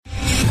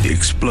The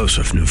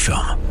explosive new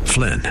film,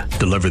 Flynn,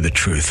 Deliver the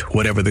Truth,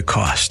 Whatever the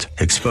Cost,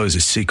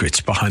 exposes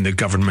secrets behind the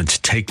government's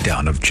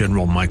takedown of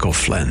General Michael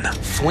Flynn.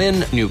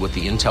 Flynn knew what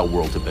the intel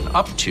world had been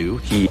up to.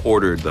 He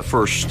ordered the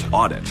first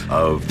audit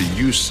of the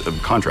use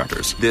of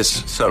contractors.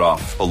 This set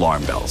off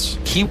alarm bells.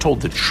 He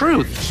told the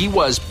truth. He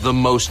was the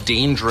most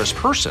dangerous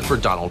person for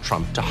Donald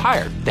Trump to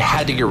hire. They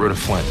had to get rid of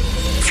Flynn.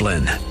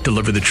 Flynn,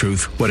 Deliver the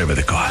Truth, Whatever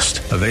the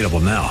Cost. Available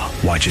now.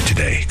 Watch it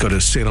today. Go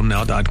to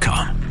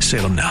salemnow.com.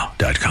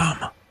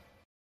 salemnow.com.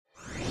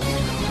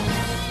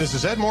 This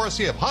is Ed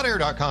Morrissey of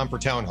HotAir.com for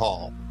Town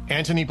Hall.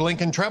 Antony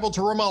Blinken traveled to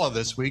Ramallah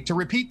this week to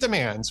repeat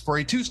demands for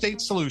a two-state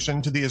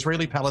solution to the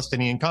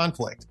Israeli-Palestinian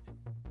conflict.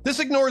 This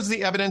ignores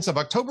the evidence of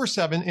October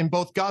 7 in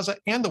both Gaza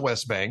and the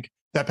West Bank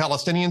that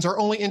Palestinians are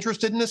only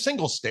interested in a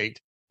single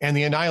state and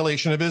the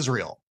annihilation of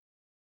Israel.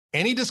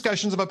 Any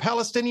discussions of a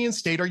Palestinian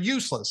state are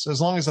useless as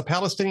long as the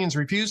Palestinians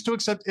refuse to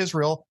accept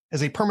Israel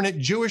as a permanent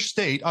Jewish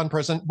state on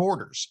present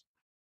borders.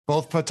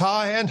 Both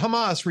Fatah and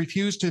Hamas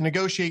refuse to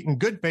negotiate in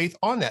good faith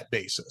on that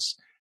basis.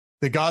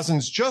 The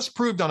Gazans just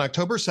proved on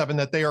October 7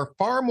 that they are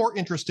far more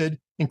interested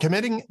in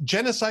committing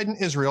genocide in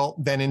Israel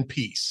than in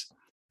peace.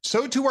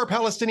 So too are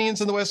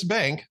Palestinians in the West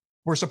Bank,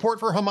 where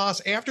support for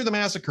Hamas after the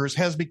massacres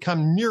has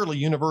become nearly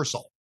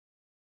universal.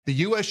 The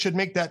U.S. should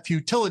make that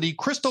futility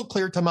crystal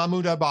clear to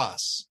Mahmoud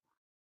Abbas.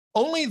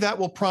 Only that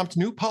will prompt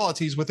new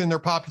polities within their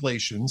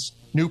populations,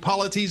 new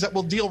polities that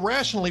will deal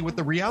rationally with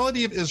the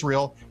reality of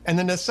Israel and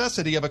the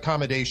necessity of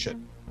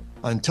accommodation.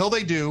 Until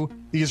they do,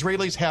 the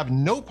Israelis have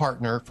no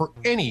partner for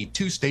any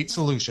two-state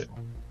solution.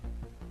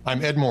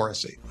 I'm Ed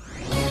Morrissey.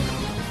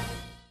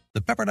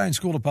 The Pepperdine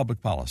School of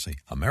Public Policy,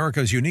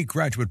 America's unique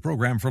graduate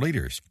program for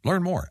leaders.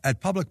 Learn more at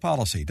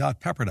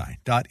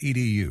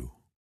publicpolicy.pepperdine.edu.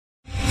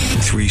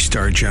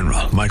 3-star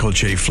General Michael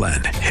J.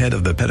 Flynn, head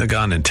of the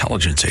Pentagon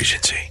Intelligence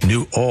Agency,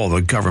 knew all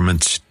the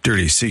government's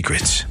dirty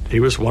secrets. He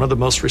was one of the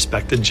most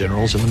respected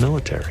generals in the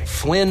military.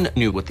 Flynn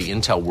knew what the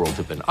intel world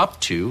had been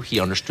up to. He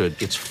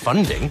understood its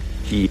funding.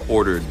 He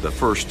ordered the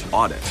first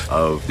audit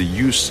of the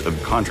use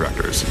of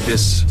contractors.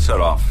 This set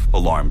off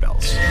alarm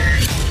bells.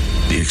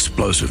 The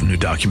explosive new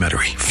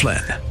documentary,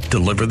 Flynn,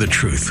 Deliver the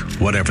Truth,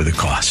 Whatever the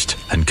Cost,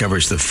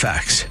 uncovers the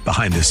facts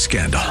behind this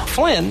scandal.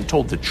 Flynn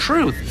told the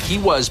truth. He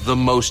was the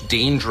most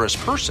dangerous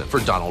person for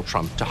Donald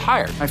Trump to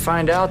hire. I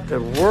find out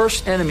the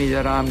worst enemy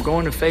that I'm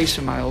going to face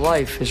in my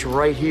life is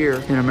right here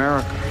in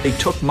America. They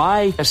took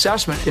my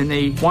assessment and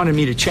they wanted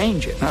me to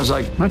change it. And I was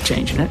like, I'm not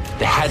changing it.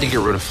 They had to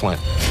get rid of Flynn.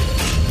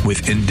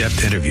 With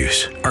in-depth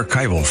interviews,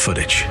 archival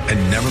footage,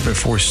 and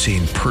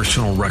never-before-seen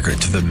personal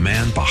records of the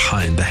man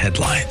behind the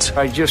headlines.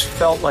 I just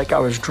felt like I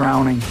was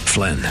drowning.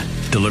 Flynn,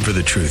 Deliver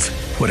the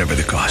Truth, Whatever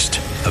the Cost.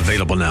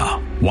 Available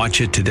now.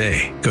 Watch it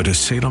today. Go to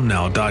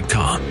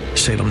salemnow.com.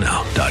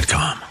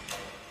 salemnow.com.